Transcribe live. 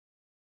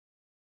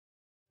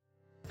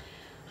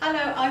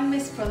Hello, I'm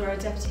Miss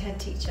Protheroe, Deputy Head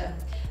Teacher.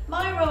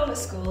 My role at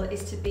school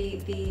is to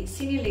be the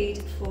Senior Lead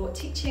for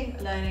Teaching,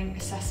 Learning,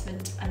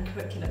 Assessment and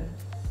Curriculum.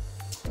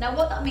 Now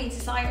what that means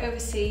is I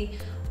oversee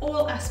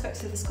all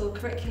aspects of the school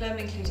curriculum,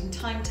 including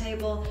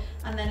timetable,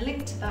 and then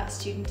linked to that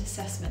student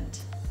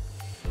assessment.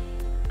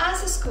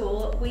 As a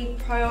school, we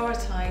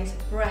prioritise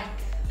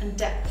breadth and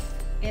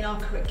depth in our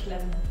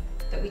curriculum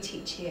that we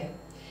teach here.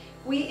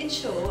 We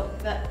ensure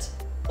that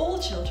all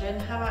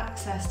children have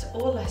access to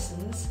all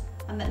lessons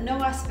and that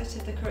no aspect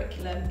of the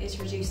curriculum is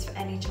reduced for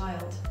any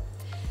child.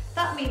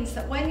 That means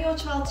that when your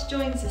child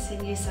joins us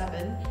in Year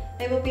 7,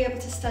 they will be able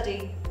to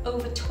study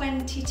over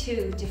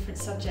 22 different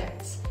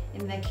subjects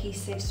in their Key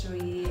Stage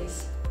 3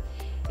 years.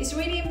 It's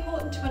really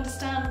important to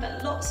understand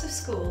that lots of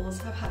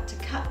schools have had to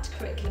cut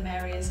curriculum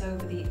areas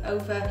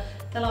over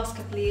the last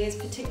couple of years,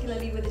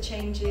 particularly with the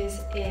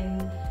changes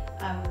in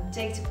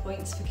data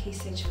points for Key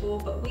Stage 4,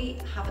 but we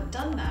haven't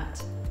done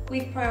that.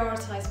 We've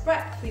prioritised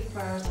breadth, we've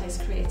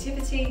prioritised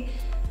creativity,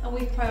 and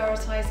we've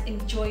prioritised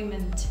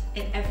enjoyment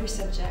in every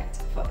subject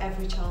for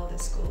every child at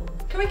school.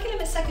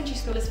 Curriculum at secondary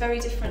school is very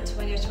different to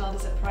when your child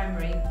is at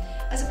primary.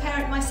 As a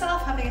parent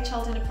myself, having a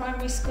child in a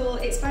primary school,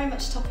 it's very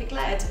much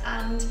topic-led,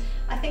 and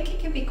I think it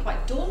can be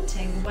quite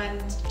daunting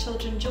when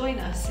children join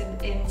us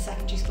in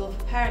secondary school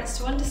for parents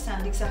to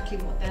understand exactly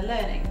what they're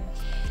learning.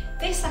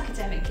 This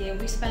academic year,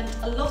 we spent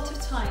a lot of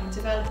time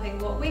developing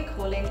what we're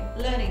calling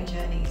learning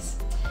journeys.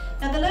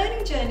 Now the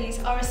learning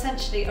journeys are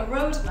essentially a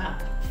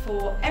roadmap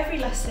for every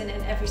lesson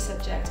in every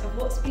subject of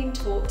what's being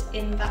taught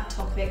in that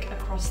topic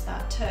across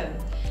that term.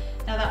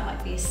 Now that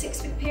might be a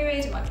 6-week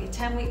period, it might be a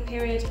 10-week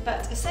period,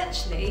 but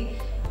essentially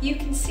you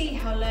can see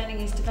how learning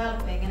is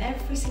developing in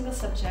every single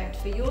subject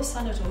for your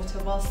son or daughter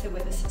whilst they're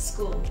with us at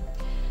school.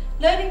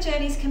 Learning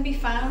journeys can be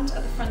found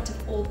at the front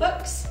of all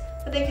books,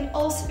 but they can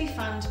also be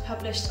found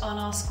published on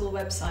our school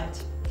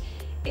website.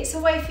 It's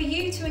a way for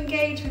you to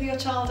engage with your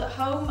child at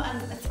home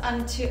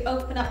and to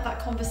open up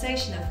that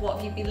conversation of what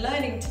have you been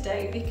learning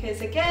today,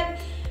 because again,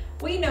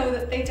 we know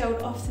that they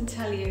don't often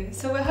tell you.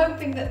 So we're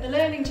hoping that the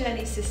learning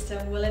journey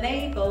system will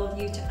enable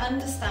you to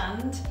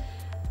understand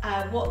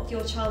what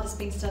your child has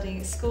been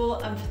studying at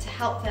school and to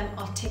help them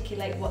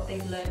articulate what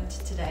they've learned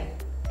today.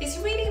 It's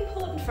really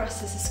important for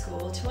us as a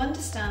school to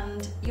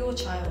understand your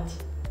child,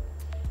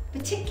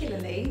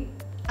 particularly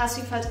as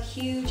we've had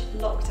huge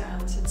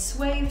lockdowns and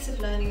swathes of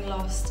learning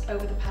lost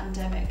over the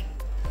pandemic.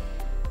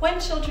 When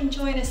children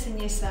join us in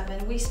Year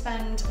 7, we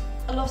spend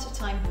a lot of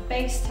time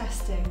base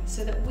testing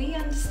so that we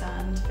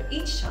understand for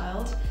each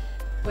child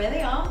where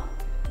they are,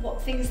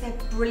 what things they're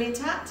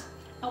brilliant at,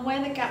 and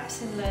where the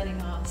gaps in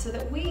learning are, so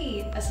that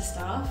we as a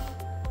staff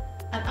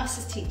and us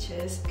as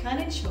teachers can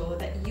ensure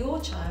that your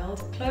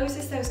child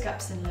closes those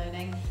gaps in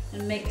learning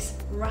and makes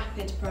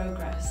rapid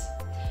progress.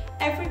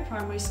 Every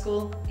primary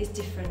school is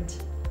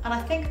different, and I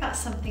think that's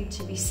something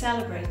to be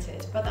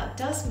celebrated, but that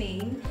does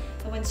mean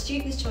that when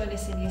students join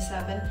us in Year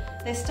 7,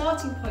 their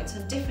starting points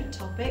on different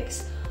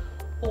topics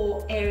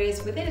or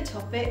areas within a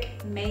topic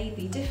may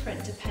be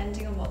different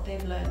depending on what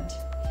they've learned.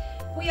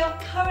 We are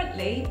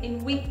currently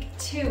in week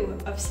 2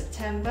 of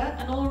September,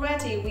 and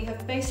already we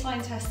have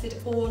baseline tested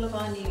all of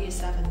our new Year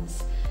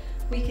 7s.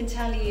 We can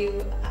tell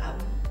you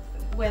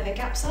where their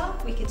gaps are,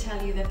 we can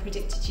tell you their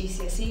predicted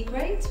GCSE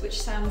grades, which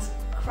sounds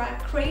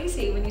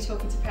crazy when you're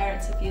talking to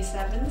parents of Year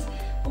 7s,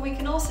 but we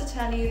can also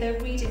tell you their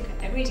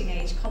reading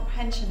age,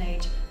 comprehension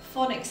age,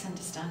 phonics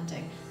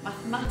understanding,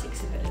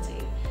 mathematics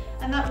ability,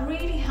 and that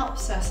really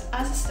helps us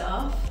as a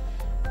staff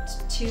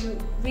to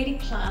really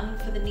plan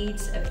for the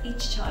needs of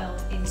each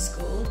child in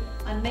school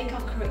and make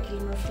our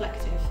curriculum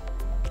reflective.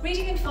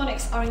 Reading and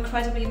phonics are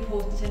incredibly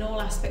important in all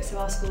aspects of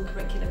our school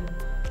curriculum.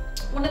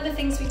 One of the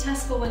things we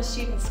test for when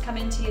students come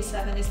into Year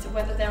 7 is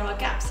whether there are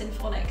gaps in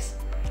phonics.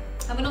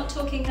 And we're not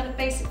talking kind of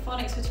basic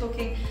phonics, we're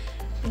talking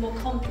the more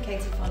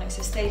complicated phonics,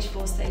 so Stage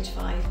 4, Stage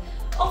 5.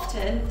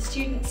 Often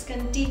students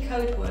can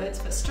decode words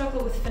but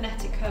struggle with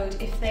phonetic code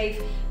if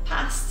they've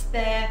passed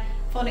their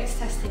phonics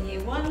test in Year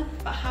 1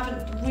 but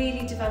haven't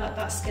really developed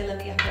that skill in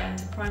the upper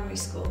end of primary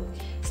school.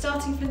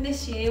 Starting from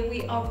this year,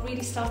 we are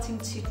really starting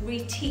to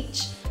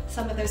reteach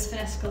some of those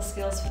phonetical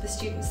skills for the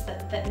students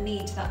that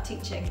need that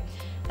teaching.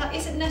 That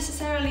isn't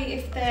necessarily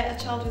if they're a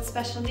child with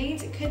special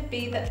needs, it could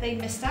be that they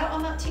missed out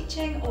on that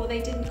teaching or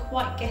they didn't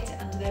quite get it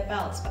under their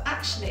belts, but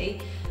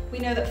actually we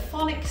know that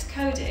phonics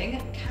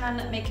coding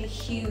can make a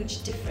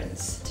huge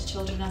difference to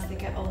children as they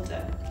get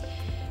older.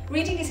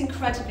 Reading is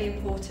incredibly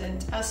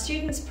important. As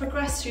students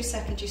progress through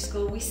secondary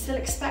school, we still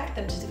expect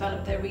them to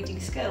develop their reading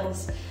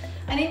skills.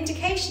 An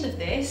indication of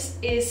this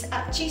is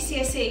at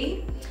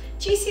GCSE.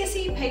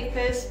 GCSE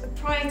papers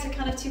prior to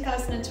kind of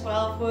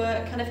 2012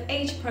 were kind of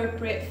age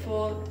appropriate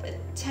for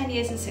 10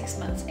 years and 6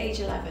 months,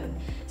 age 11.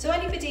 So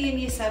anybody in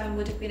Year 7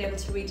 would have been able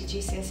to read a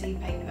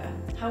GCSE paper.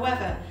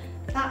 However,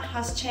 that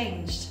has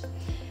changed.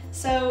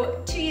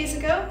 So 2 years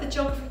ago, the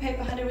geography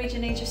paper had a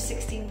reading age of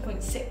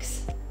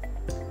 16.6.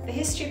 The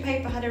history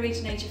paper had a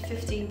reading age of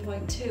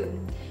 15.2,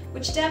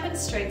 which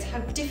demonstrates how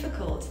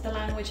difficult the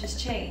language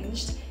has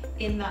changed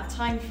in that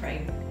time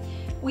frame.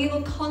 We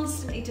will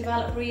constantly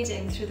develop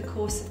reading through the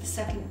course of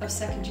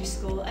secondary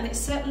school, and it's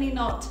certainly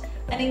not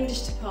an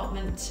English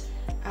department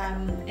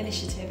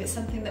initiative. It's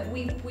something that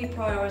we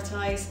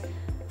prioritise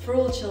for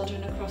all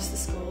children across the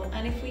school,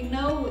 and if we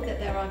know that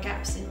there are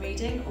gaps in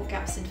reading or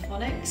gaps in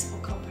phonics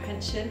or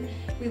comprehension,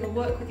 we will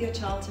work with your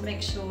child to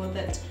make sure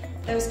that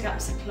those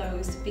gaps are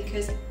closed,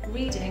 because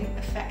reading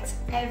affects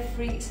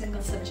every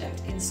single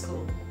subject in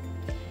school.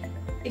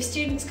 If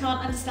students can't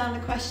understand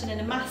the question in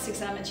a maths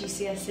exam at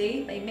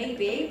GCSE, they may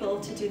be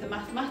able to do the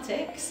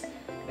mathematics,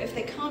 but if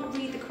they can't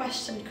read the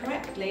question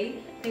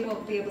correctly, they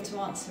won't be able to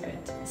answer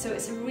it. So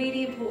it's a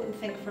really important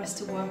thing for us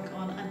to work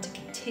on and to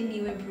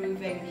continue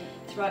improving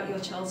throughout your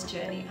child's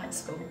journey at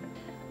school.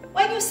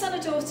 When your son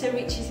or daughter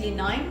reaches year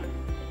 9,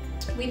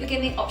 we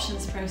begin the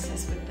options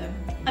process with them.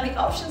 And the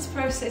options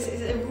process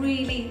is a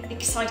really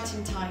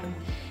exciting time.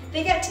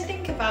 They get to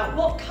think about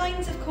what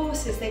kinds of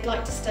courses they'd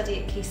like to study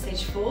at Key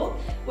Stage 4,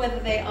 whether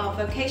they are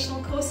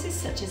vocational courses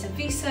such as a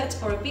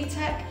VCET or a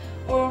BTEC,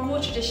 or a more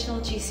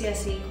traditional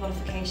GCSE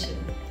qualification.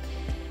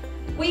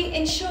 We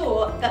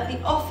ensure that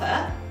the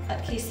offer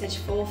at Key Stage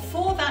 4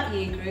 for that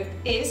year group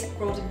is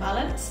broad and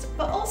balanced,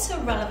 but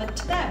also relevant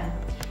to them.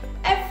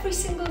 Every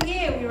single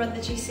year we run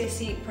the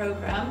GCSE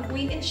programme,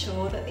 we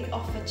ensure that the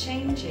offer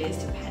changes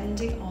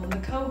depending on the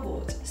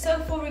cohort. So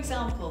for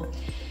example,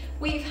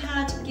 we've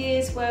had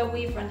years where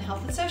we've run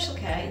health and social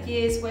care,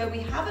 years where we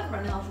haven't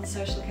run health and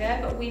social care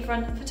but we've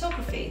run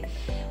photography.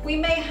 We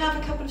may have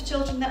a couple of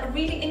children that are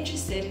really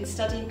interested in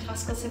studying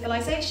classical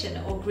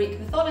civilization or Greek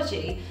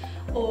mythology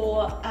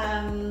or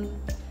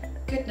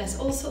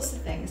all sorts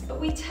of things, but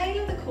we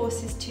tailor the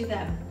courses to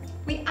them.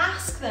 We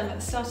ask them at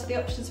the start of the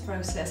options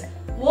process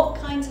what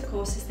kinds of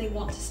courses they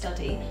want to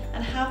study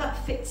and how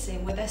that fits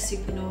in with their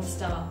Super North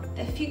Star,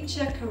 their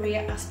future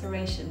career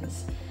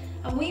aspirations.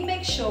 And we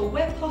make sure,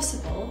 where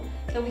possible,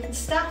 that we can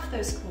staff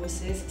those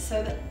courses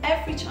so that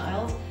every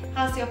child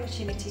has the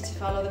opportunity to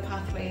follow the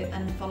pathway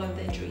and follow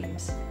their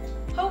dreams.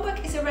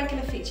 Homework is a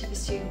regular feature for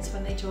students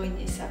when they join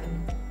Year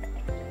 7.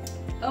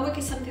 Homework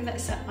is something that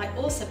is set by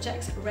all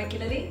subjects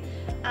regularly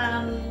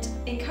and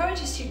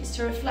encourages students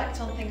to reflect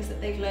on things that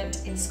they've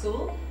learnt in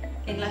school,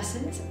 in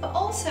lessons, but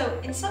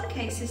also in some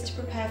cases to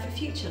prepare for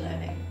future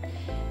learning.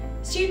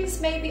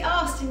 Students may be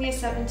asked in Year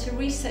 7 to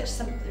research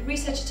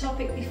a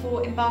topic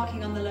before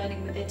embarking on the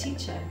learning with their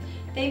teacher.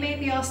 They may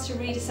be asked to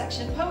read a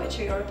section of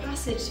poetry or a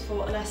passage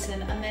for a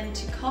lesson and then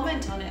to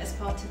comment on it as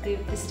part of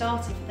the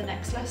start of the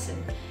next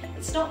lesson.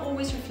 It's not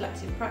always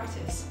reflective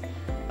practice,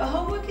 but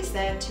homework is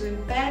there to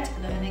embed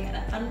learning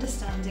and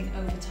understanding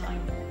over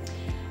time.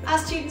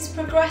 As students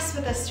progress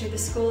with us through the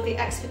school, the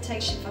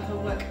expectation for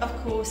homework, of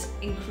course,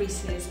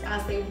 increases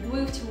as they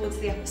move towards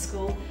the upper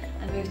school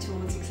and move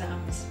towards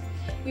exams.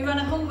 We run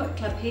a homework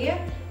club here,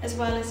 as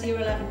well as Year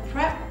 11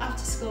 prep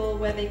after school,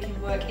 where they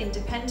can work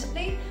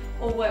independently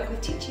or work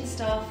with teaching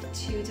staff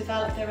to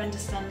develop their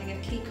understanding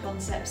of key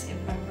concepts in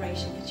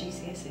preparation for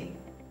GCSE.